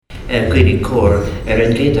Gwyddi Cor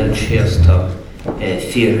yn gyda'l siasta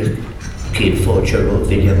fyr cyn ffortiwr o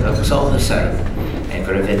William agus officer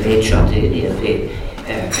gyda fe beitiodd i fi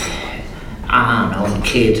an o'n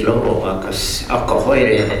cedlo agus ac o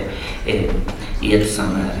hoer i'r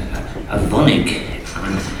san a fonig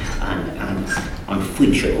an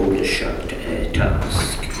fwytio o lysio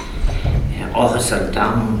TASC. Officer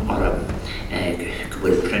dam o'r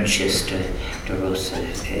gwyd prynsius dy Rosa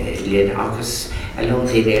Lynn agus alone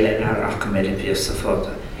in Ellen our accommodity support.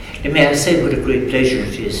 May I say what a great pleasure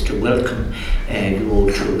it is to welcome you all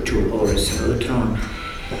to Horace Outron.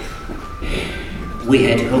 We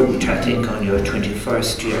had hoped, I think, on your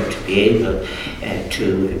 21st year to be able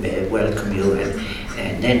to welcome you,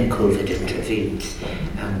 and then COVID intervened,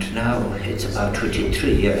 and now it's about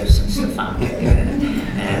 23 years since the founding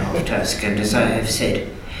of TASC, and as I have said,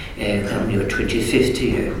 on your 25th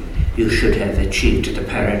year, you should have achieved the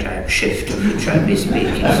paradigm shift of which I'll be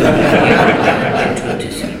speaking, so I'm trying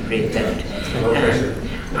to celebrate that.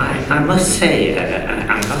 I must say,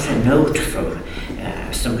 I got a note from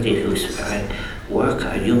somebody whose work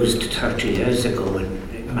I used 30 years ago in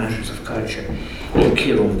matters of culture,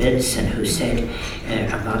 Kieran Benson, who said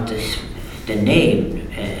about the name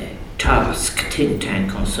TASC, Think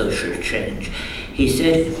Tank on Social Change. He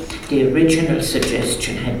said the original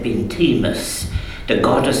suggestion had been Themis, the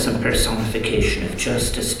goddess and personification of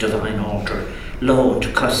justice, divine order, law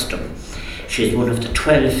and custom. She is one of the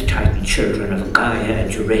 12 Titan children of Gaia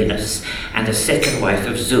and Uranus, and the second wife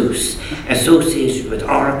of Zeus, associated with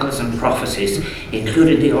oracles and prophecies,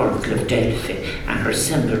 including the Oracle of Delphi, and her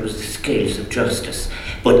symbol was the scales of justice.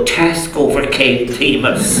 But TASC overcame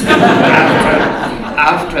Themis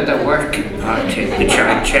after the Working Party, which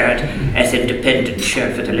I chaired as independent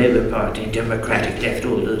chair for the Labour Party and Democratic Left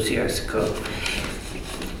all those years ago.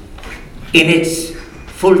 In its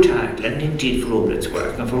full title, and indeed for all its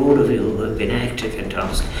work, and for all of you who have been active in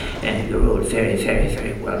TASC, you're all very, very,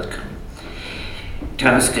 very welcome.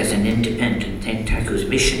 TASC as an independent think tank whose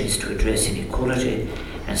mission is to address inequality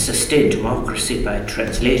and sustain democracy by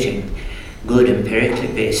translating good empirically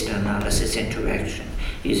based analysis into action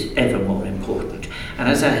is ever more important. And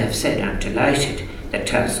as I have said, I'm delighted that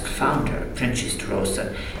TASC founder, Princess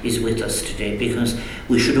Rosa, is with us today, because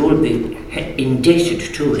we should all be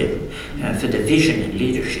indebted to him for the vision and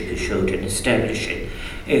leadership he showed in establishing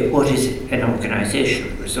what is an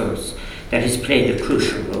organisational resource that is playing a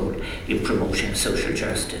crucial role in promoting social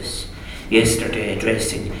justice. Yesterday,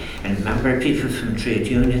 addressing a number of people from trade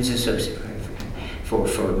unions associated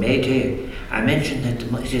for May Day, I mentioned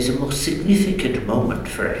that it is a most significant moment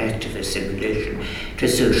for activists in relation to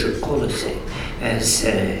social policy, as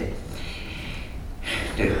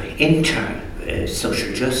the entire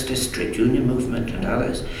social justice, trade union movement and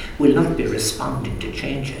others will not be responding to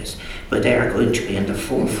changes, but they are going to be in the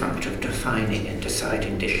forefront of defining and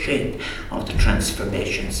deciding the shape of the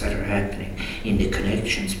transformations that are happening in the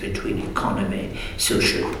connections between economy,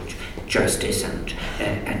 social justice and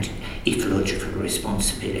ecological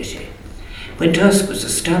responsibility. When TASC was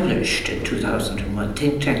established in 2001,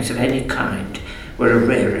 think tanks of any kind were a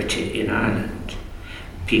rarity in Ireland.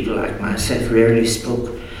 People like myself rarely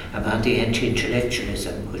spoke about the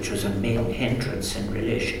anti-intellectualism, which was a main hindrance in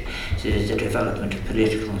relation to the development of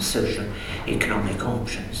political and social economic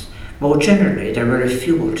options. More generally, there were a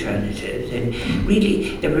few alternatives, and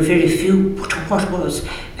really there were very few to what was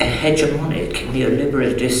a hegemonic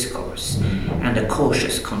neoliberal discourse and a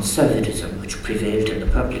cautious conservatism which prevailed in the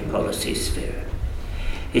public policy sphere.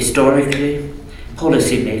 Historically,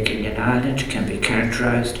 policy making in Ireland can be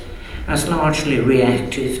characterised as largely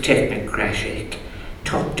reactive, technocratic,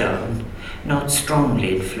 top-down, not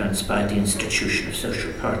strongly influenced by the institution of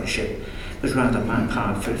social partnership, but rather by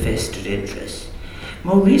powerful vested interests.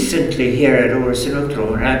 More recently here at Horace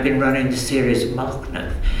Outron, I've been running the series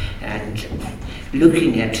Machna and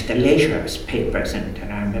looking at the later papers, and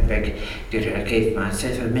I remember that I gave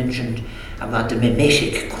myself a mention about the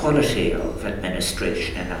mimetic quality of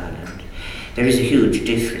administration in Ireland. There is a huge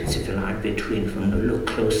difference, if you like, between when you look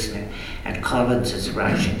closely at Collins's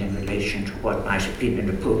writing in relation to what might have been an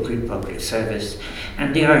appropriate public service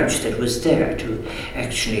and the urge that was there to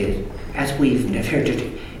actually, as we even have heard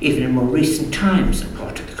it, even in more recent times in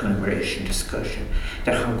part of the commemoration discussion,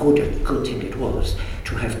 that how good a good thing it was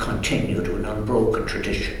to have continued an unbroken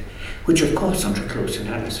tradition, which of course under close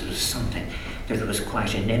analysis was something that was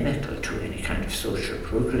quite inimical to any kind of social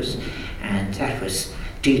progress, and that was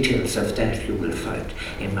details of that you will find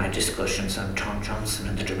in my discussions on Tom Johnson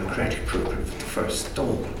and the democratic programme of the First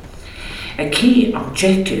Dáil. A key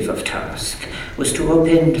objective of TASC was to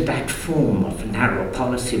upend that form of narrow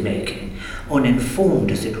policy making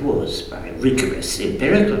uninformed as it was by rigorous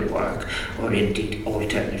empirical work or indeed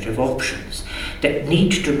alternative options, that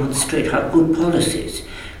need to demonstrate how good policies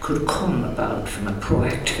could come about from a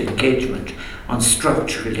proactive engagement on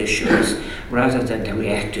structural issues rather than the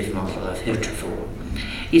reactive model of heretofore.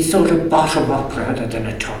 It's sort of bottom-up rather than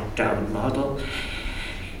a top-down model.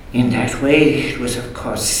 In that way, it was of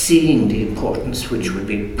course seeing the importance, which would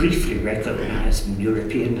be briefly recognised in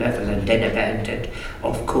European level and then abandoned,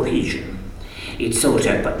 of cohesion. It's sort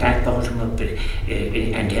of that bottom-up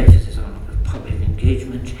and emphasis on public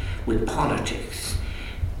engagement with politics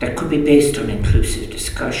that could be based on inclusive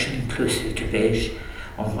discussion, inclusive debate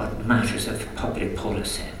on what matters of public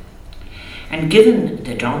policy. And given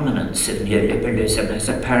the dominance of neoliberalism as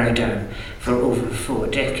a paradigm for over 4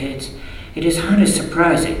 decades, it is hardly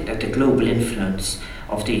surprising that the global influence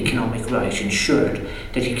of the economic right ensured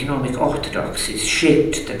that economic orthodoxies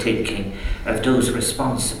shaped the thinking of those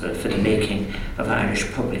responsible for the making of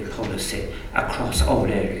Irish public policy across all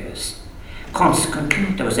areas.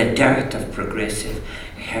 Consequently, there was a dearth of progressive,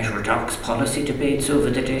 heterodox policy debates over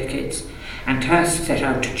the decades, and TASC set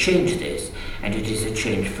out to change this, and it is a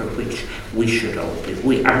change for which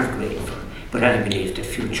we are grateful, but I believe the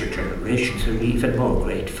future generations will be even more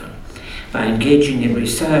grateful. By engaging in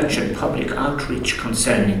research and public outreach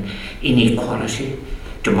concerning inequality,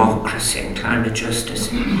 democracy and climate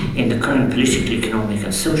justice in the current political, economic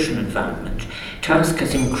and social environment, TASC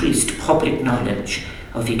has increased public knowledge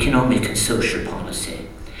of economic and social policy,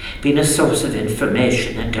 been a source of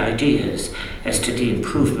information and ideas as to the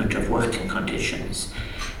improvement of working conditions,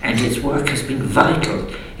 and its work has been vital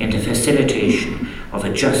in the facilitation of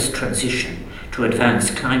a just transition to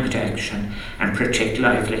advance climate action and protect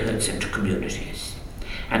livelihoods into communities.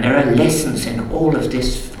 And there are lessons in all of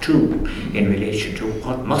this too in relation to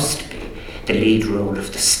what must be the lead role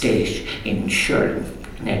of the state in ensuring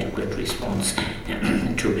an adequate response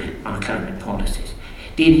to our climate policies.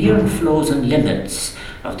 The inherent flaws and limits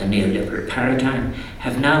of the neoliberal paradigm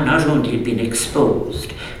have now not only been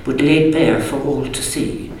exposed but laid bare for all to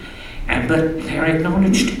see, but they are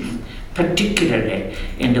acknowledged particularly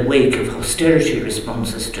in the wake of austerity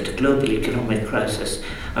responses to the global economic crisis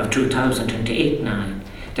of 2008-9,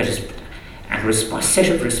 that is a set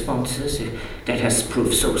of responses that has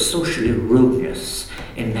proved so socially ruinous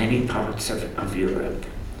in many parts of Europe.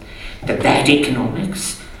 The bad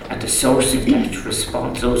economics at the source of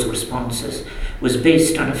those responses was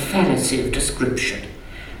based on a fallacy of description,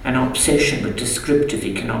 an obsession with descriptive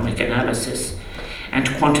economic analysis and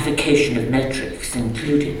quantification of metrics,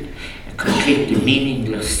 including a completely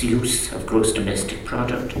meaningless use of gross domestic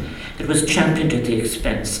product that was championed at the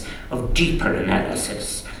expense of deeper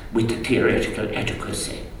analysis with the theoretical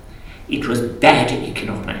adequacy. It was bad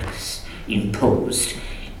economics imposed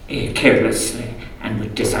carelessly and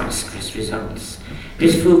with disastrous results.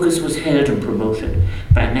 This focus was held and promoted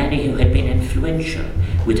by many who had been influential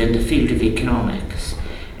within the field of economics,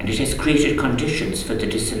 and it has created conditions for the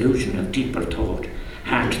dissolution of deeper thought,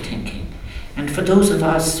 hard thinking, and for those of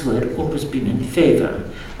us who had always been in favour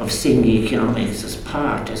of seeing economics as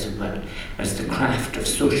part, as well as the craft of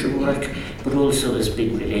social work, but also as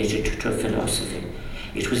being related to philosophy.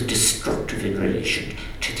 It was destructive in relation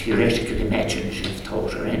to theoretical imaginative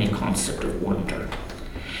thought or any concept of wonder.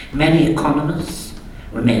 Many economists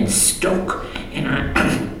remain stuck in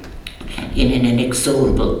an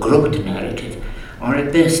inexorable growth narrative, or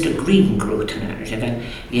at best a green growth narrative, and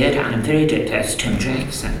yet I'm very delighted, as Tim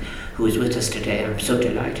Jackson, who is with us today. I'm so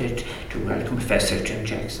delighted to welcome Professor Tim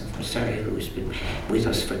Jackson, who has been with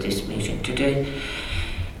us for this meeting today.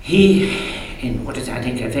 He, in what is I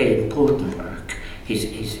think a very important work, his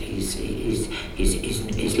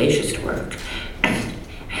latest work,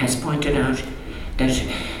 has pointed out that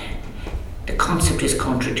the concept is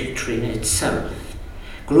contradictory in itself.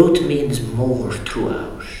 Growth means more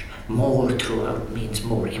throughout. More throughout means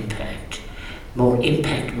more impact. More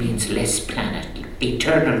impact means less planet.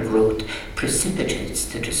 Eternal growth precipitates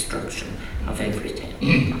the destruction of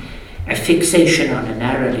everything. A fixation on a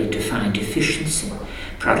narrowly defined efficiency,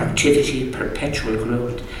 productivity, perpetual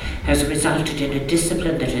growth has resulted in a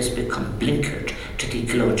discipline that has become blinkered to the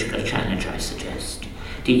ecological challenge I suggest,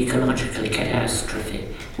 the ecological catastrophe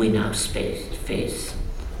we now face.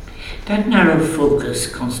 That narrow focus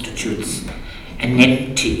constitutes an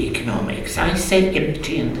empty economics. I say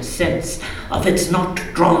empty in the sense of it's not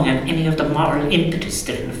drawing on any of the moral impetus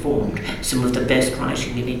that informed some of the best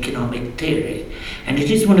writing in economic theory. And it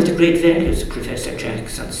is one of the great values of Professor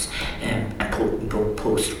Jackson's important book,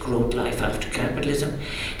 Post-Growth Life After Capitalism,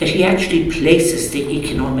 that he actually places the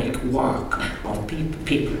economic work of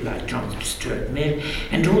people like John Stuart Mill,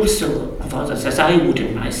 and also of others, as I would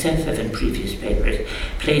in myself have in previous papers,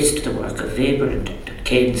 placed the work of Weber and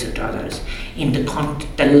Keynes and others in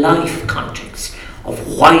the life context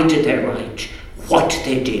of why did they write, what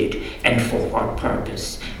they did, and for what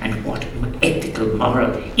purpose, and what ethical,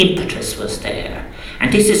 moral impetus was there.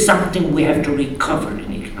 And this is something we have to recover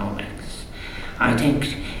in economics. I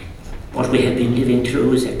think what we have been living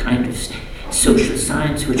through is a kind of social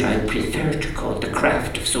science, which I prefer to call the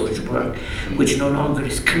craft of social work, which no longer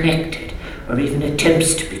is connected, or even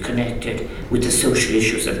attempts to be connected with the social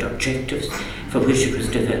issues and objectives for which it was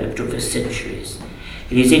developed over centuries.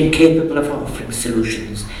 It is incapable of offering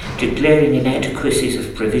solutions to glaring inadequacies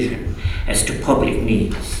of provision as to public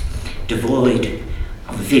needs, devoid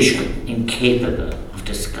of vision, incapable of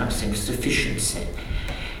discussing sufficiency.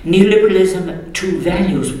 Neoliberalism too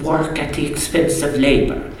values work at the expense of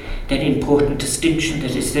labour, that important distinction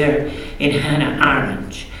that is there in Hannah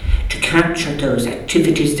Arendt, to capture those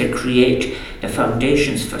activities that create the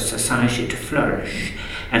foundations for society to flourish,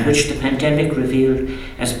 and which the pandemic revealed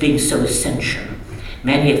as being so essential,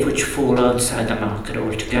 many of which fall outside the market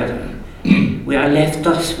altogether. We are left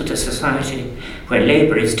thus with a society where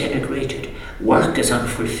labour is denigrated, work is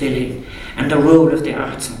unfulfilling, and the role of the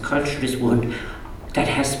arts and culture is one that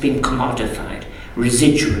has been commodified,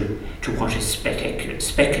 residual to what is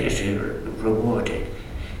speculative, rewarded,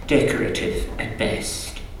 decorative at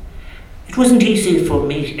best. It wasn't easy for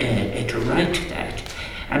me to write that.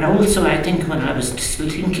 And also I think when I was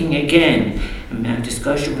thinking again, in my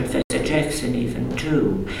discussion with Professor Jackson even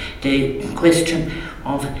too, the question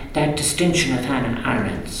of that distinction of Hannah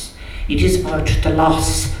Arendt's, it is about the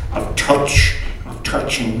loss of touch, of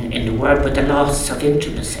touching in the word, but the loss of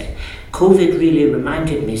intimacy. COVID really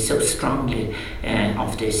reminded me so strongly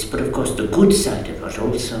of this, but of course the good side of it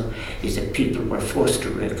also is that people were forced to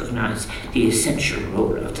recognise the essential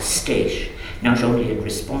role of the state, not only in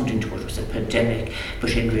responding to what was a pandemic,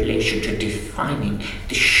 but in relation to defining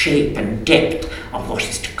the shape and depth of what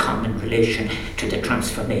is to come in relation to the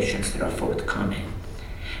transformations that are forthcoming.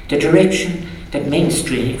 The direction that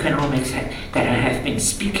mainstream economics that I have been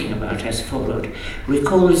speaking about has followed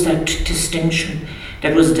recalls that distinction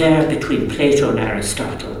that was there between Plato and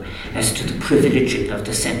Aristotle as to the privileging of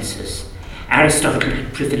the senses. Aristotle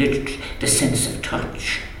had privileged the sense of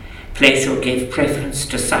touch. Plato gave preference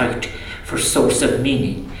to sight for source of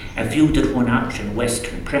meaning, a view that won out in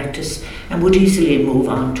Western practice and would easily move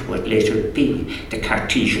on to what later would be the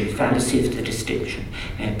Cartesian fallacy of the distinction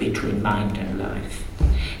between mind and life.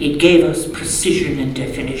 It gave us precision and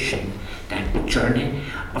definition, that journey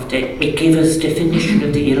it gave us definition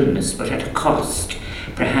of the illness, but at a cost,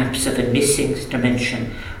 perhaps of a missing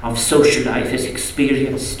dimension of social life as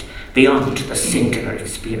experienced beyond the singular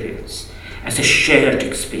experience, as a shared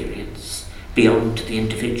experience beyond the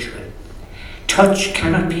individual. Touch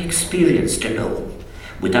cannot be experienced alone,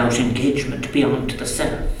 without engagement beyond the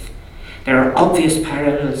self. There are obvious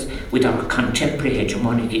parallels with our contemporary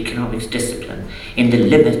hegemonic economics discipline in the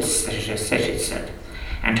limits that it has set itself,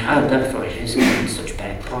 and how therefore it has given such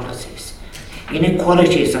bad policies.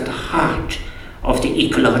 Inequality is at the heart of the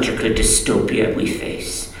ecological dystopia we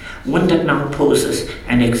face, one that now poses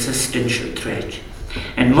an existential threat.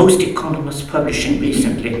 And most economists publishing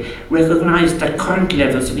recently recognise that current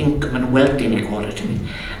levels of income and wealth inequality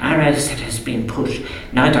are, as it has been put,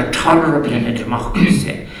 neither tolerable in a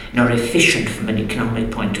democracy nor efficient from an economic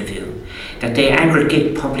point of view, that they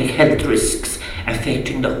aggregate public health risks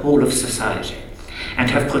affecting the whole of society and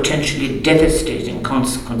have potentially devastating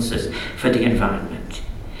consequences for the environment.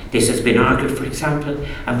 This has been argued, for example,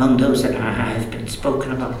 among those that have been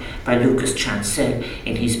spoken about by Lucas Chancel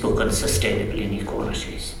in his book on sustainable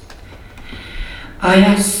inequalities. I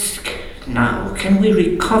ask now, can we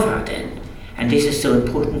recover then, and this is so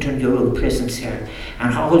important in your own presence here,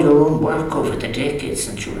 and all your own work over the decades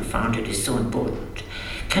since you were founded is so important,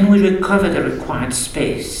 can we recover the required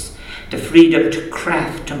space, the freedom to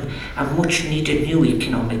craft a much needed new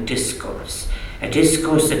economic discourse, a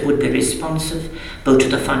discourse that would be responsive both to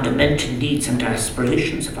the fundamental needs and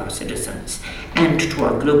aspirations of our citizens and to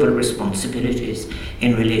our global responsibilities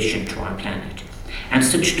in relation to our planet, and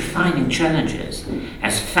such defining challenges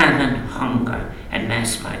as famine, hunger, and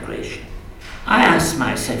mass migration. I ask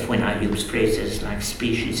myself when I use phrases like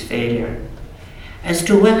species failure, as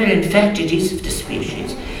to whether in fact it is of the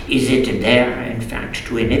species. Is it there in fact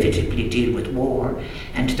to inevitably deal with war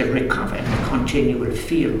and the recovery and the continual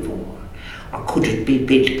fear of war? Or could it be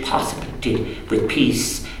built possibly with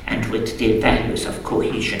peace and with the values of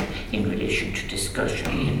cohesion in relation to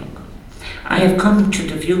discussion? I have come to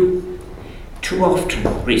the view too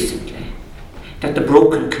often recently that the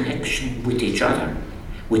broken connection with each other,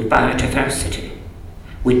 with biodiversity,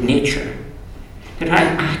 with nature, that I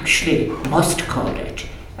actually must call it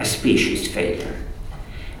a species failure?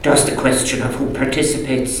 Does the question of who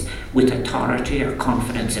participates with authority or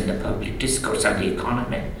confidence in the public discourse on the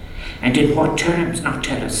economy, and in what terms, not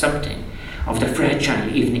tell us something of the fragile,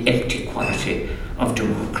 even empty quality of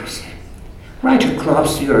democracy? Right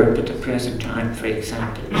across Europe at the present time, for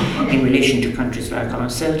example, in relation to countries like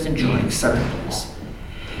ourselves enjoying surplus,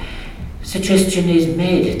 suggestion is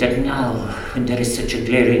made that now, when there is such a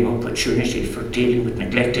glaring opportunity for dealing with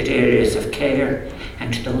neglected areas of care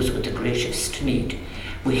and those with the greatest need,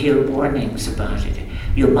 we hear warnings about it.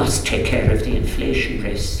 You must take care of the inflation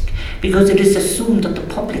risk, because it is assumed that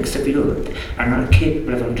the publics of Europe are not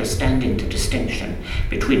capable of understanding the distinction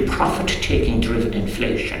between profit-taking driven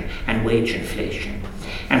inflation and wage inflation.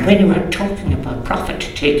 And when you are talking about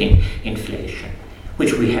profit-taking inflation,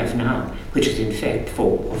 which we have now, which is in fact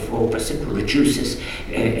 4%, reduces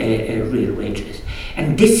real wages.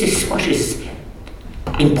 And this is what is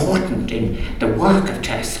important in the work of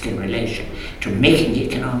TASC in relation to making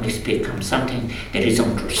economics become something that is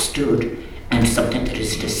understood and something that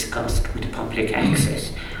is discussed with public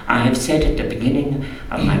access. I have said at the beginning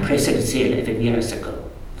of my presidency 11 years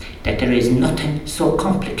ago that there is nothing so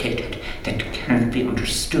complicated that can't be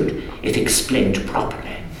understood if explained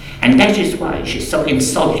properly. And that is why it is so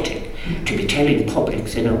insulting to be telling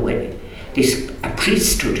publics in a way. A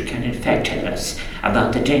priesthood can in fact tell us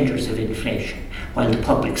about the dangers of inflation, while the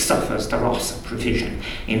public suffers the loss of provision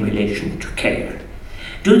in relation to care.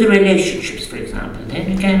 Do the relationships, for example,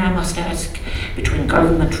 then again I must ask, between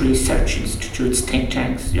government research institutes, think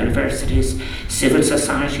tanks, universities, civil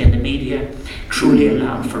society and the media truly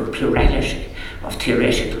allow for a plurality of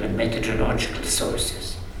theoretical and methodological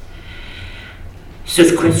sources?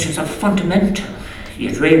 Such questions are fundamental,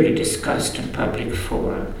 yet rarely discussed in public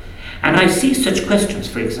fora. And I see such questions,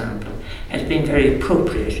 for example, as being very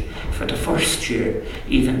appropriate for the first year,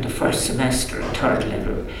 even the first semester at third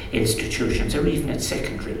level institutions, or even at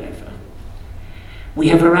secondary level. We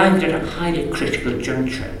have arrived at a highly critical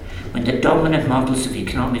juncture when the dominant models of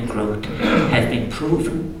economic growth have been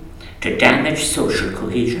proven to damage social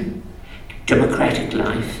cohesion, democratic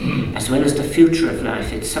life, as well as the future of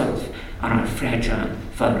life itself on our fragile,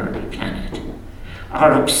 vulnerable planet.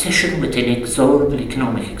 Our obsession with inexorable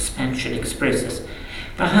economic expansion expresses,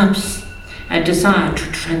 perhaps, a desire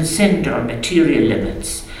to transcend our material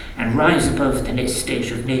limits and rise above the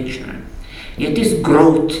state of nature. Yet this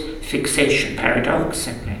growth fixation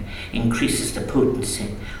paradoxically increases the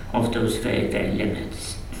potency of those very, very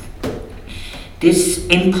limits. This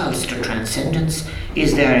impulse to transcendence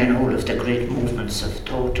is there in all of the great movements of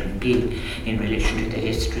thought and being in relation to the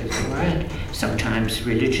history of the world, sometimes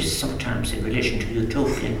religious, sometimes in relation to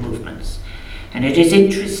utopian movements. And it is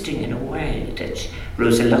interesting in a way that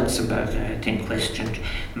Rosa Luxemburg, I think, questioned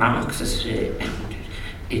Marx's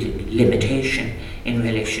limitation in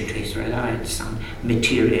relation to his reliance on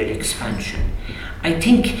material expansion. I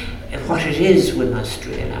think what it is we must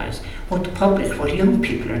realize, what the public, what young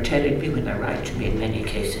people are telling me when they write to me in many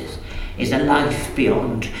cases, is a life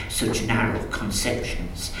beyond such narrow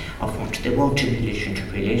conceptions of what they want in relation to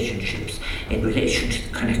relationships, in relation to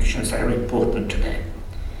the connections that are important to them.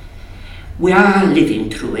 We are living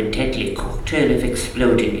through a deadly cocktail of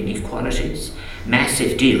exploding inequalities,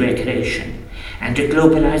 massive deregulation, and a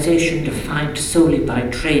globalization defined solely by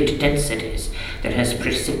trade densities that has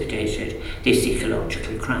precipitated this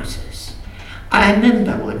ecological crisis. I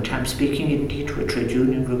remember one time speaking indeed to a trade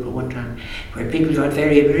union group at one time where people got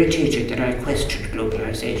very irritated that I questioned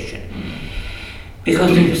globalization.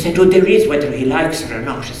 Because people said, oh, there is, whether he likes it or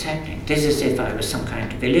not, it's happening. This is as if I was some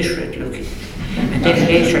kind of illiterate looking. And then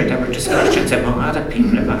later there were discussions among other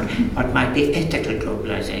people about what might be ethical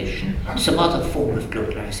globalization, some other form of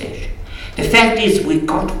globalization. The fact is we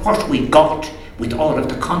got what we got with all of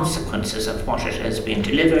the consequences of what it has been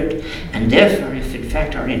delivered, and therefore if in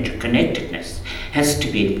fact our interconnectedness has to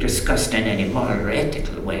be discussed in any moral or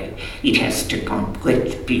ethical way, it has to go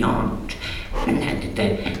beyond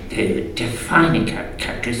the defining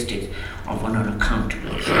characteristics of an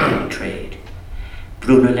unaccountable trade.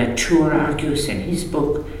 Bruno Latour argues in his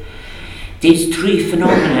book, these three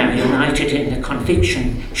phenomena are united in the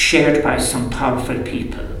conviction shared by some powerful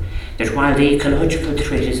people that while the ecological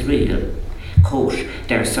threat is real, quote,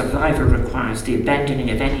 their survival requires the abandoning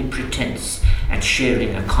of any pretense at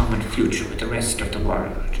sharing a common future with the rest of the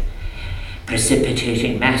world,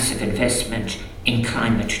 precipitating massive investment in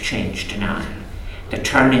climate change denial, the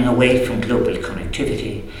turning away from global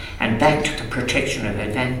connectivity and back to the protection of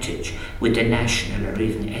advantage with the national or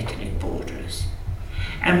even ethnic borders.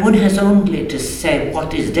 And one has only to say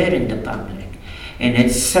what is there in the public in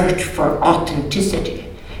its search for authenticity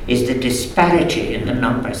is the disparity in the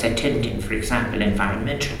numbers attending, for example,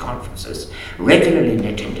 environmental conferences, regularly in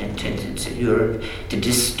attendance in Europe, the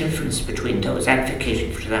difference between those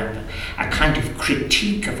advocating, for example, a kind of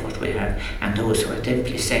critique of what we have and those who are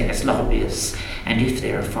simply saying as lobbyists, and if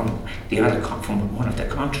they are from one of the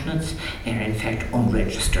continents, they are in fact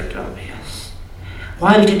unregistered lobbyists.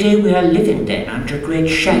 While today we are living then under great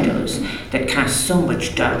shadows that cast so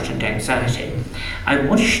much doubt and anxiety, I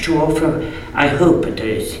wish to offer, I hope that there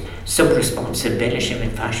is some responsibility in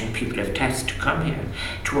inviting people of TASC to come here,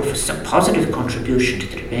 to offer some positive contribution to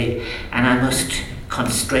the debate, and I must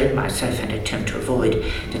constrain myself and attempt to avoid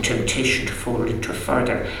the temptation to fall into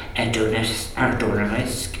further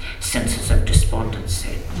Ardornesque senses of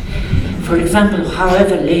despondency. For example,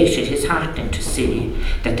 however late, it is heartening to see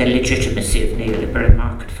that the legitimacy of neoliberal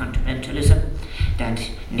market fundamentalism, that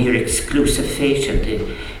near exclusive fate and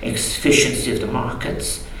the efficiency of the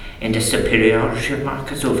markets, in the superiority of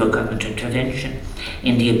markets over government intervention,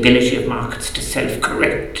 in the ability of markets to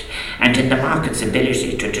self-correct, and in the market's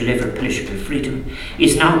ability to deliver political freedom,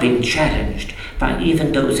 is now being challenged by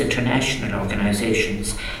even those international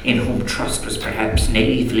organisations in whom trust was perhaps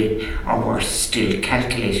naively, or worse still,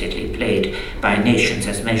 calculatedly played by nations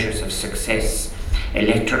as measures of success,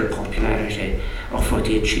 electoral popularity, or for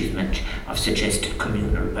the achievement of suggested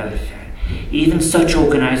communal welfare. Even such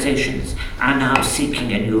organisations are now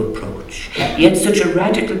seeking a new approach. Yet such a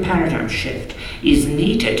radical paradigm shift is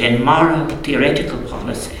needed in moral, theoretical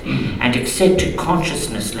policy and accepted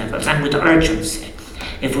consciousness levels, and with urgency,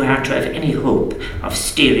 if we are to have any hope of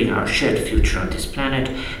steering our shared future on this planet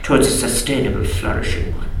towards a sustainable,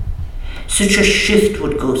 flourishing one. Such a shift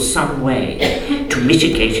would go some way to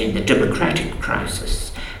mitigating the democratic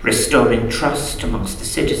crisis, restoring trust amongst the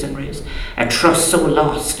citizenries, a trust so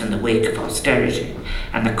lost in the wake of austerity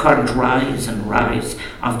and the current rise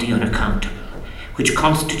of the unaccountable, which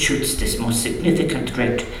constitutes this most significant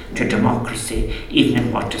threat to democracy, even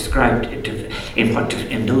in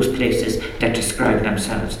those places that describe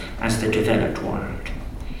themselves as the developed world.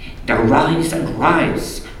 The rise of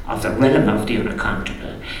the realm of the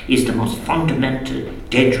unaccountable is the most fundamental,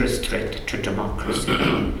 dangerous threat to democracy.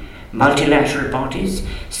 Multilateral bodies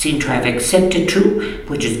seem to have accepted too,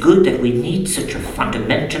 which is good, that we need such a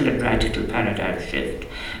fundamental and radical paradigm shift,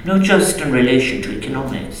 not just in relation to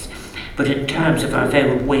economics, but in terms of our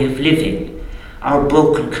very way of living, our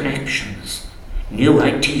broken connections, new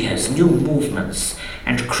ideas, new movements,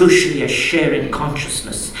 and crucially a sharing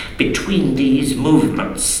consciousness between these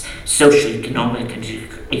movements, social, economic and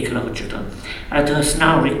ecological, are thus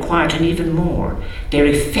now required, and even more, their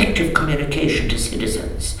effective communication to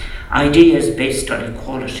citizens, ideas based on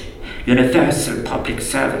equality, universal public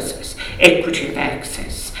services, equity of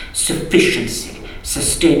access, sufficiency,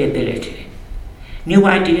 sustainability. New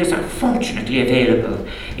ideas are fortunately available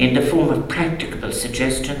in the form of practicable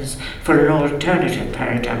suggestions for an alternative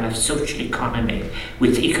paradigm of social economy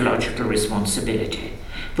with ecological responsibility.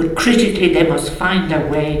 But critically, they must find their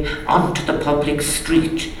way onto the public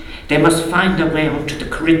street. They must find their way onto the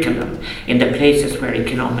curriculum in the places where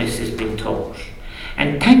economics is being taught.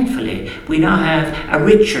 And thankfully, we now have a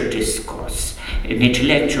richer discourse in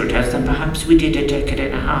intellectual terms than perhaps we did a decade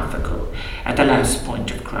and a half ago at the last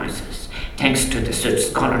point of crisis. Thanks to the such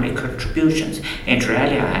scholarly contributions, inter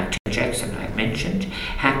alia, Tim Jackson, I mentioned,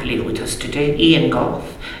 happily with us today, Ian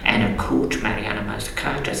Goff, Anna Coote, Mariana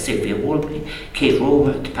Mazzacata, Sylvia Wolby, Kate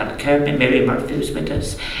Roworth, Pat Kirby, Mary Murphy was with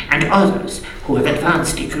us, and others who have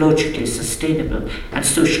advanced ecologically sustainable and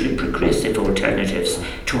socially progressive alternatives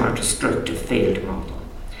to our destructive failed model.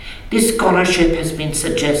 This scholarship has been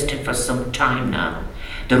suggesting for some time now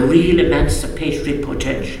the real emancipatory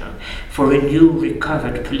potential for a new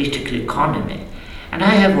recovered political economy. And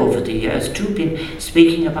I have over the years too been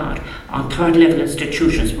speaking about on third level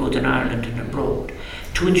institutions both in Ireland and abroad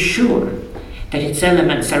to ensure that its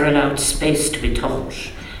elements are allowed space to be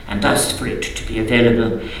taught, and thus for it to be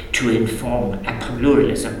available to inform a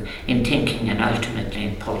pluralism in thinking and ultimately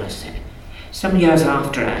in policy. Some years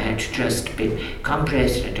after I had just become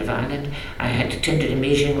President of Ireland, I had attended a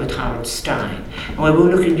meeting with Howard Stein, and we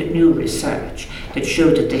were looking at new research that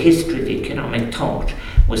showed that the history of economic thought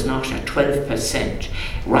was not at 12%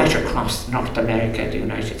 right across North America, the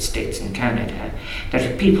United States and Canada,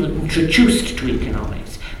 that people introduced to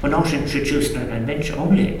economics were not introduced, and I mention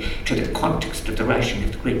only to the context of the writing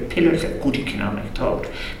of the great pillars of good economic thought,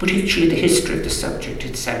 but actually the history of the subject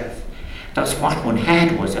itself. Thus what one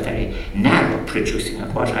had was a very narrow producing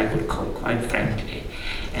of what I would call, quite frankly,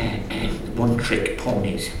 one-trick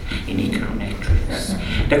ponies in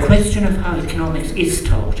econometrics. The question of how economics is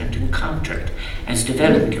taught and encountered as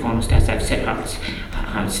development economist, as I've said,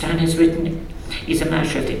 Stein has written, is a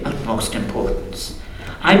matter of the utmost importance.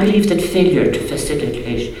 I believe that failure to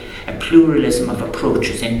facilitate a pluralism of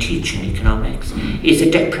approaches in teaching economics is a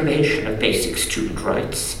deprivation of basic student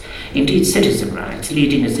rights, indeed citizen rights,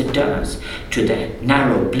 leading as it does to the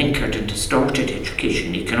narrow, blinkered and distorted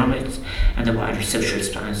education in economics and the wider social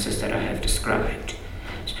sciences that I have described.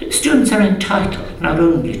 Students are entitled not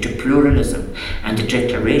only to pluralism and the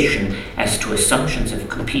declaration as to assumptions of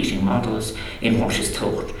competing models in what is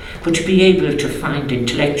taught, but to be able to find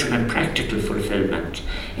intellectual and practical fulfillment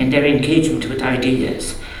in their engagement with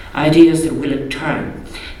ideas that will in turn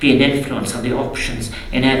be an influence on the options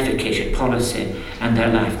in advocated policy and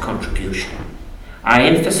their life contribution. I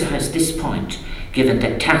emphasise this point given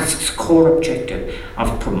the TASC's core objective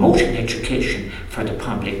of promoting education for the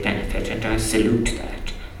public benefit, and I salute that.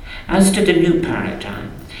 As to the new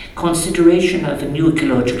paradigm, consideration of a new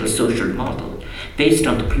ecological social model based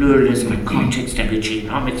on the pluralism and context in which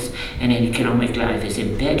economics and economic life is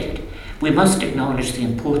embedded, we must acknowledge the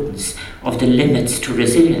importance of the limits to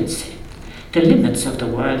resiliency, the limits of the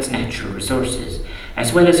world's natural resources,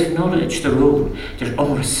 as well as acknowledge the role that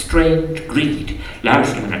unrestrained greed,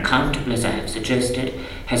 largely unaccountable as I have suggested,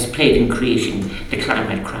 has played in creating the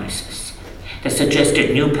climate crisis. The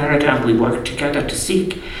suggested new paradigm we work together to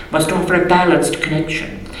seek must offer a balanced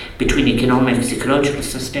connection between economics, ecological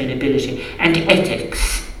sustainability, and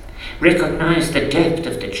ethics. Recognise the depth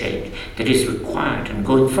of the change that is required, and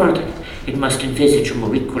going further, it must envisage a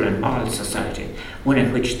more equal and moral society, one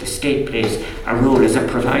in which the state plays a role as a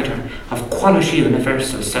provider of quality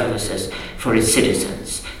universal services for its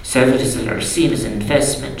citizens, services that are seen as an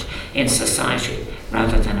investment in society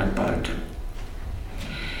rather than a burden.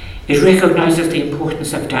 It recognises the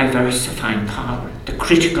importance of diversifying power, the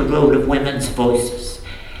critical role of women's voices,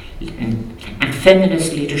 and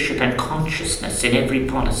feminist leadership and consciousness in every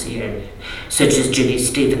policy area, such as Ginny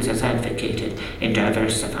Stevens has advocated in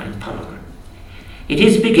diversifying power. It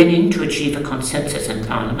is beginning to achieve a consensus in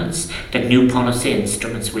parliaments that new policy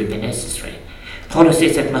instruments will be necessary,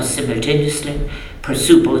 policies that must simultaneously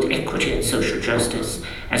pursue both equity and social justice,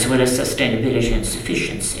 as well as sustainability and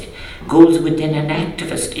sufficiency, goals within an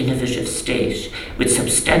activist, innovative state with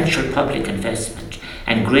substantial public investment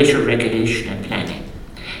and greater regulation and planning.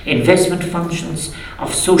 Investment functions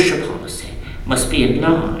of social policy must be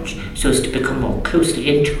enlarged so as to become more closely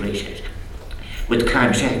integrated with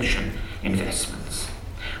climate action investments.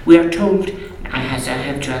 We are told, as I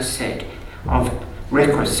have just said, of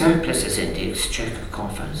record surpluses in the Exchequer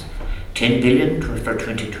coffers, 10 billion for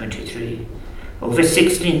 2023, over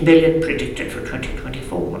 16 billion predicted for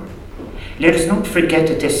 2024. Let us not forget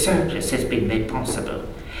that this surplus has been made possible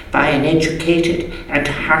by an educated and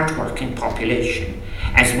hard-working population,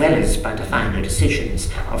 as well as by the final decisions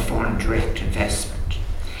of foreign direct investment.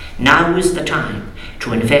 Now is the time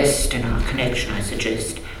to invest in our connection, I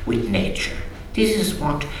suggest, with nature. This is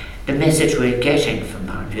what the message we're getting from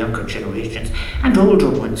our younger generations, and older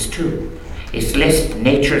ones too, is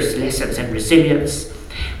nature's lessons in resilience.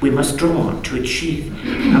 We must draw on to achieve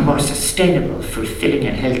a more sustainable, fulfilling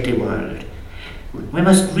and healthy world. We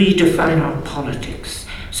must redefine our politics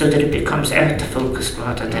so that it becomes earth-focused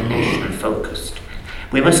rather than national-focused.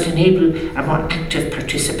 We must enable a more active,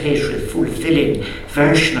 participatory, fulfilling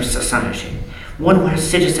version of society, one where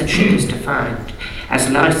citizenship is defined as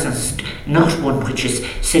licensed, not one which is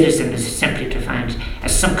citizen is simply defined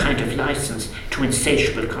as some kind of license to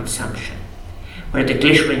insatiable consumption, where the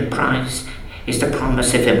glittering prize is the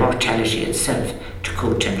promise of immortality itself, to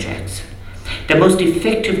quote Tim Jackson. The most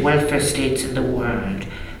effective welfare states in the world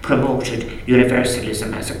promoted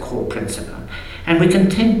universalism as a core principle, and we can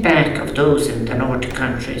think back of those in the Nordic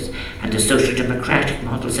countries and the social democratic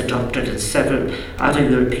models adopted in several other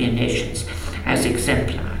European nations as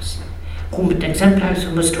exemplars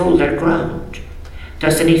who must hold their ground.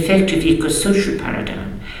 Thus, an effective eco-social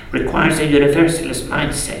paradigm requires a universalist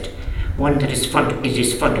mindset, one that is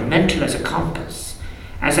fundamental as a compass,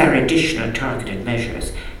 as are additional targeted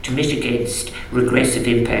measures to mitigate regressive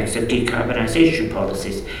impacts of decarbonisation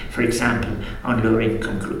policies, for example, on lower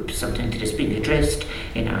income groups, something that is being addressed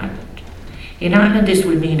in Ireland. In Ireland, this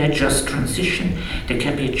will mean a just transition that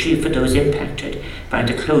can be achieved for those impacted by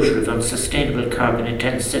the closure of unsustainable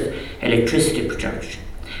carbon-intensive electricity production,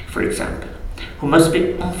 for example, who must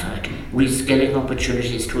be offered reskilling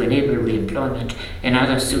opportunities to enable re-employment in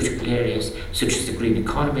other suitable areas, such as the green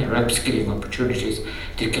economy, or upskilling opportunities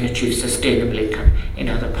that can achieve sustainable income in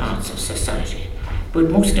other parts of society. But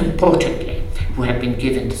most importantly, who have been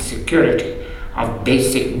given the security of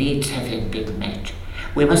basic needs having been met.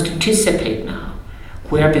 We must anticipate now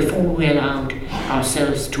where before we allowed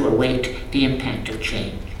ourselves to await the impact of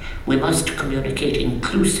change, we must communicate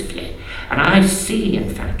inclusively. And I see,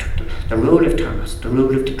 in fact, the role of TASC, the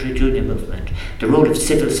role of the trade union movement, the role of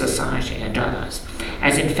civil society and others,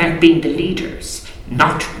 as in fact being the leaders,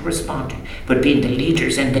 not responding, but being the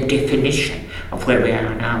leaders in the definition of where we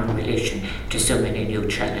are now in relation to so many new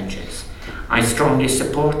challenges. I strongly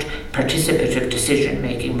support participative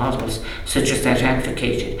decision-making models such as that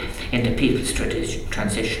advocated in the People's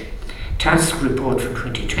Transition TASC report from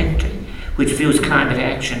 2020, which views climate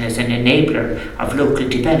action as an enabler of local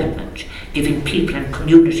development, giving people and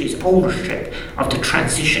communities ownership of the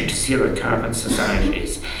transition to zero-carbon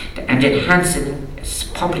societies, and enhancing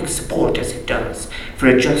public support as it does for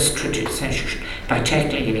a just transition by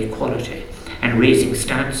tackling inequality and raising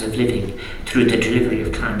standards of living through the delivery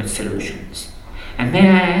of climate solutions. And may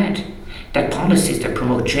I add that policies that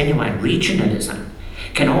promote genuine regionalism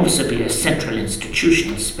can also be a central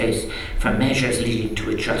institutional space for measures leading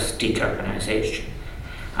to a just decarbonisation.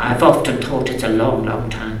 I've often thought it's a long, long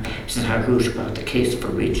time since I wrote about the case for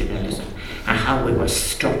regionalism and how we were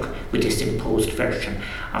stuck with this imposed version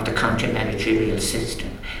of the county managerial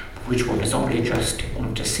system, which one is only just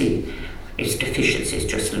want to see its deficiencies.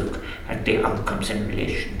 Just look at the outcomes in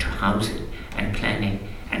relation to housing and planning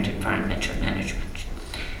and environmental management.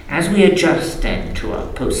 As we adjust then to our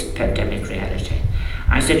post-pandemic reality,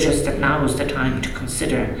 I suggest that now is the time to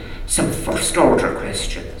consider some first-order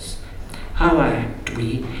questions. How are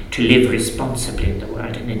we to live responsibly in the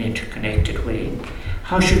world in an interconnected way?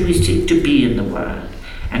 How should we seek to be in the world?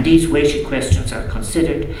 And these weighty questions are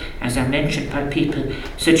considered, as I mentioned, by people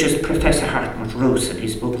such as Professor Hartmut Rosa in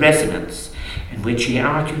his book Resonance, in which he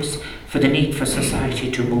argues for the need for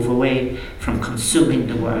society to move away from consuming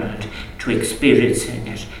the world to experiencing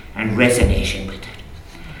it and resonating with it.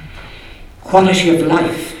 Quality of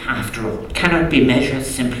life, after all, cannot be measured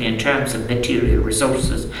simply in terms of material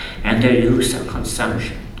resources and their use or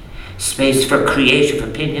consumption. Space for creative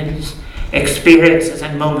opinions, experiences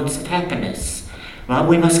and moments of happiness. Well,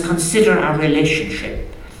 we must consider our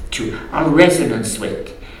relationship to, our resonance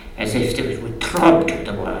with, as if it would throb to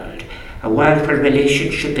the world, a world where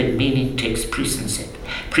relationship and meaning takes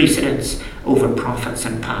precedence over profits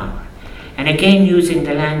and power. And again, using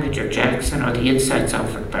the language of Jackson or the insights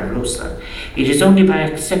offered by Rosa, it is only by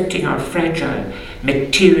accepting our fragile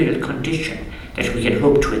material condition that we can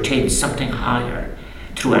hope to attain something higher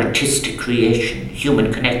through artistic creation,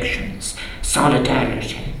 human connections,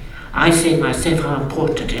 solidarity. I say myself how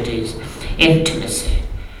important it is, intimacy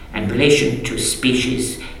and relation to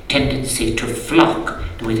species, tendency to flock,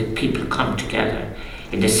 the way that people come together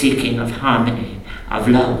in the seeking of harmony, of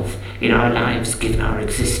love in our lives given our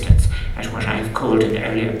existence, as what I have called in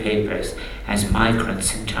earlier papers as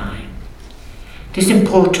migrants in time. This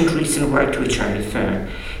important recent work to which I refer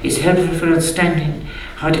is helpful for understanding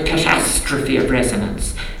how the catastrophe of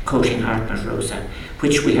resonance, quoting Hartmut Rosa,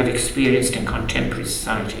 which we have experienced in contemporary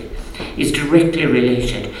society, is directly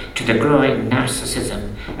related to the growing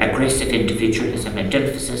narcissism, aggressive individualism, and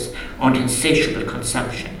emphasis on insatiable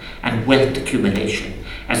consumption and wealth accumulation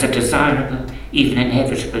as a desirable, even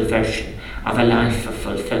inevitable version of a life of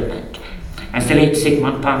fulfillment. As the late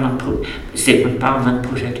Zygmunt Bauman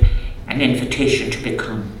put it, an invitation to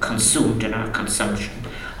become consumed in our consumption.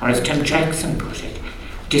 Or as Tim Jackson put it,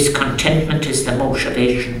 discontentment is the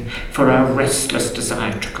motivation for our restless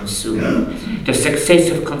desire to consume. The success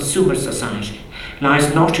of consumer society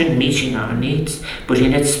lies not in meeting our needs, but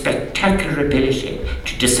in its spectacular ability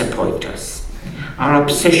to disappoint us. Our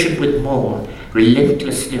obsession with more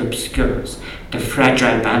relentlessly obscures the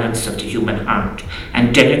fragile balance of the human heart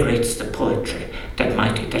and denigrates the poetry that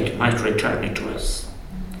might return it to us.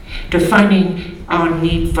 Defining our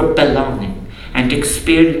need for belonging and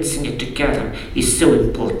experiencing it together is so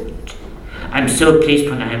important. I'm so pleased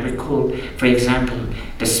when I recall, for example,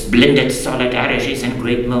 the splendid solidarities and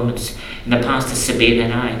great moments in the past that Sabine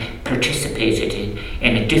and I participated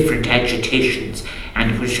in different agitations,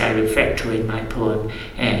 and which I refer to in my poem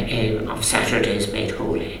of Saturdays Made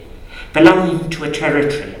Holy. Belonging to a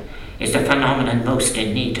territory is the phenomenon most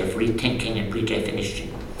in need of rethinking and redefinition.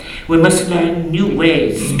 We must learn new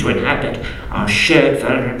ways to inhabit our shared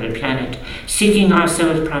vulnerable planet, seeing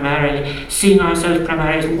ourselves primarily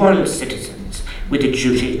as world citizens with a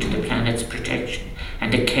duty to the planet's protection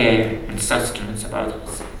and the care and sustenance of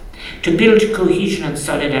others. To build cohesion and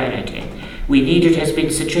solidarity, we need, it has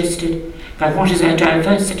been suggested, by what is a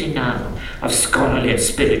diversity now of scholarly and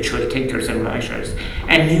spiritual thinkers and writers,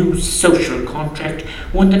 a new social contract,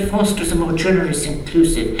 one that fosters a more generous,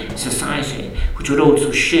 inclusive society, which would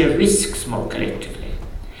also share risks more collectively.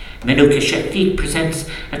 Manuka Shafiq presents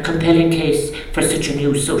a compelling case for such a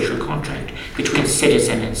new social contract between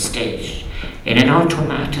citizen and state. In an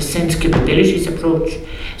automata sense capabilities approach,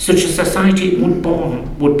 such a society would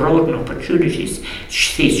broaden opportunities,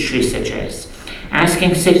 she suggests,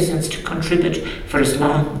 asking citizens to contribute for as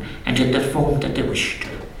long and in the form that they wish to,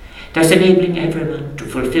 thus enabling everyone to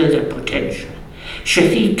fulfill their potential.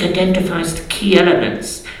 Shafiq identifies the key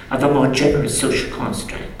elements of a more general social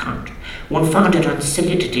contract, one founded on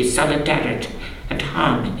solidity, solidarity, and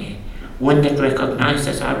harmony, one that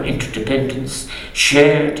recognizes our interdependence,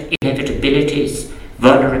 shared inevitabilities,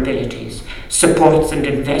 vulnerabilities, supports and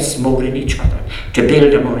invests more in each other to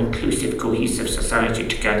build a more inclusive, cohesive society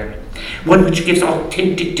together, one which gives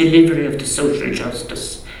authentic delivery of the social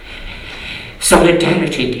justice,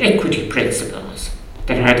 solidarity, and equity principles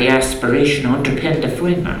that are the aspiration underpin the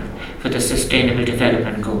framework for the Sustainable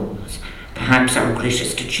Development Goals, perhaps our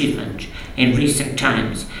greatest achievement in recent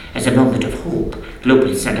times as a moment of hope,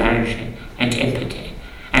 global solidarity and empathy,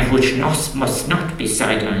 and which must not be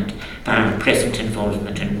sidelined by our present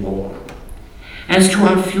involvement in war. As to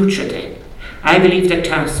our future then, I believe that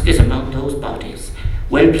TASC is among those bodies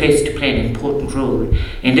well placed to play an important role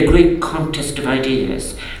in the great contest of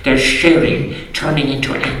ideas, their sharing turning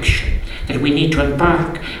into action, that we need to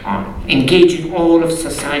embark on, engaging all of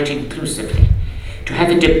society inclusively, to have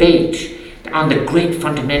a debate on the great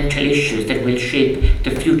fundamental issues that will shape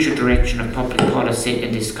the future direction of public policy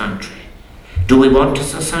in this country. Do we want a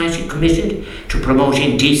society committed to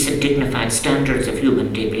promoting decent, dignified standards of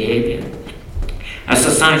human behaviour? A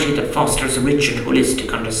society that fosters a rich and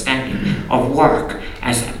holistic understanding of work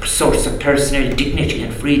as a source of personal dignity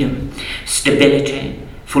and freedom, stability,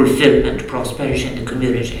 fulfilment, prosperity in the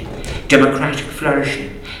community, democratic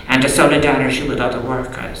flourishing, and a solidarity with other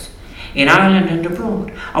workers, in Ireland and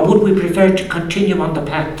abroad? Or would we prefer to continue on the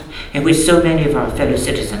path in which so many of our fellow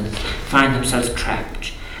citizens find themselves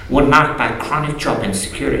trapped, one marked by chronic job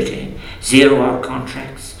insecurity, zero-hour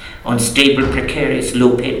contracts, unstable, precarious,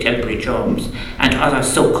 low-paid temporary jobs, and other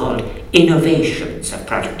so-called innovations of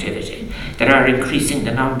productivity that are increasing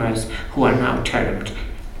the numbers who are now termed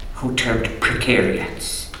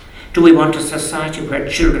precariats? Do we want a society where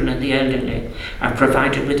children and the elderly are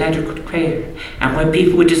provided with adequate care, and where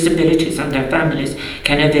people with disabilities and their families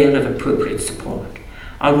can avail of appropriate support?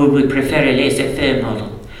 Or would we prefer a laissez-faire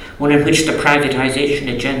model, one in which the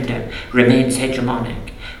privatisation agenda remains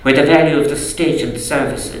hegemonic, where the value of the state and the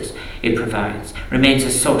services it provides remains a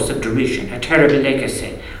source of derision, a terrible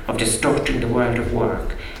legacy of distorting the world of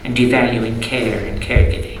work and devaluing care and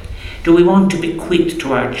caregiving? Do we want to bequeath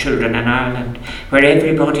to our children in Ireland where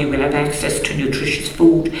everybody will have access to nutritious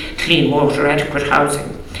food, clean water, adequate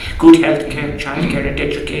housing, good health care, childcare and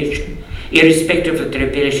education, irrespective of their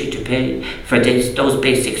ability to pay for those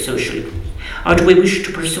basic social goods? Or do we wish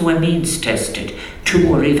to pursue a means-tested,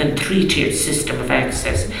 2 or even 3-tiered system of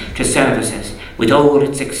access to services with all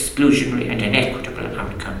its exclusionary and inequitable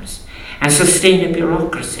outcomes, and sustain a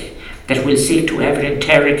bureaucracy that will seek to ever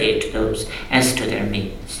interrogate those as to their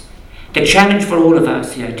means? The challenge for all of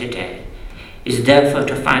us here today is therefore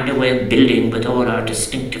to find a way of building with all our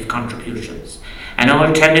distinctive contributions an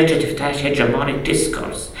alternative to that hegemonic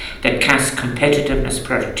discourse that casts competitiveness,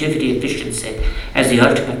 productivity, efficiency as the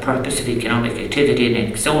ultimate purpose of economic activity and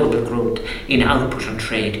inexorable growth in output and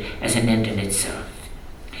trade as an end in itself.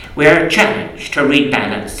 We are challenged to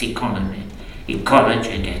rebalance economy,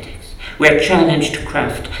 ecology and ethics. We are challenged to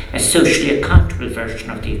craft a socially accountable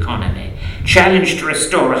version of the economy, challenged to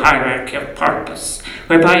restore a hierarchy of purpose,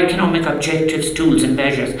 whereby economic objectives, tools and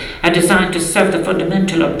measures are designed to serve the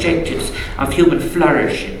fundamental objectives of human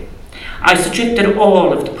flourishing. I suggest that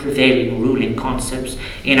all of the prevailing ruling concepts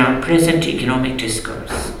in our present economic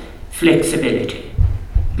discourse, flexibility,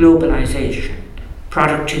 globalization,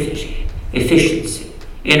 productivity, efficiency,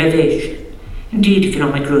 innovation, indeed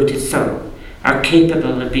economic growth itself, are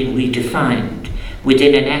capable of being redefined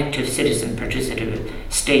within an active citizen participative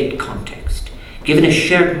state context, given a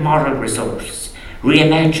shared moral resource,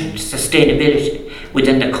 reimagined sustainability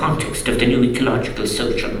within the context of the new ecological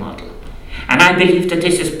social model. And I believe that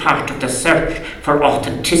this is part of the search for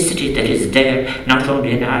authenticity that is there not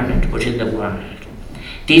only in Ireland but in the world.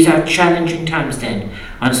 These are challenging times then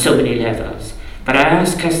on so many levels, but I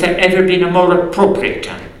ask, has there ever been a more appropriate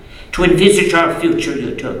time to envisage our future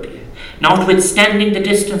utopia? Notwithstanding the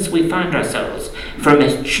distance we find ourselves from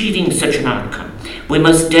achieving such an outcome, we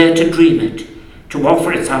must dare to dream it, to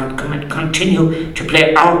offer its outcome and continue to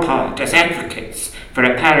play our part as advocates for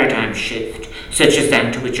a paradigm shift, such as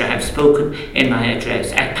that to which I have spoken in my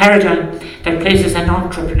address, a paradigm that places an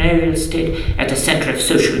entrepreneurial state at the centre of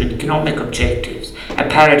social and economic objectives, a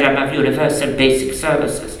paradigm of universal basic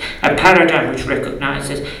services, a paradigm which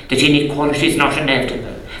recognises that inequality is not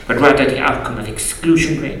inevitable, but rather the outcome of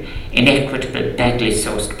exclusionary, inequitable, badly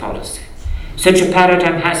sourced policy. Such a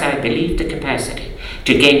paradigm has, I believe, the capacity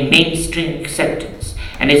to gain mainstream acceptance,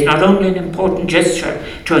 and is not only an important gesture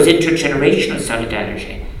towards intergenerational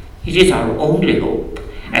solidarity, it is our only hope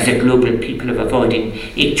as a global people of avoiding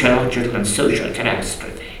ecological and social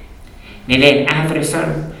catastrophe. Nilen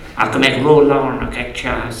Avrisar, Akamek Rollorn,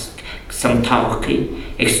 Akachas, some talkie,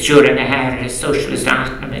 exturing a hair, socialist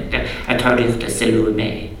economic, a tarif the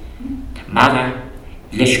Silume, the mother,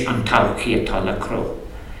 Lish on talkie at Tolla Crow.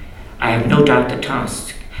 I have no doubt the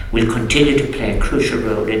TASC will continue to play a crucial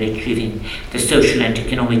role in achieving the social and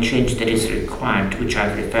economic change that is required, to which I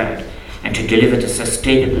have referred, and to deliver the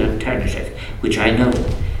sustainable alternative which I know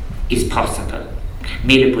is possible.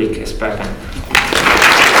 Mille buitres, Barbara.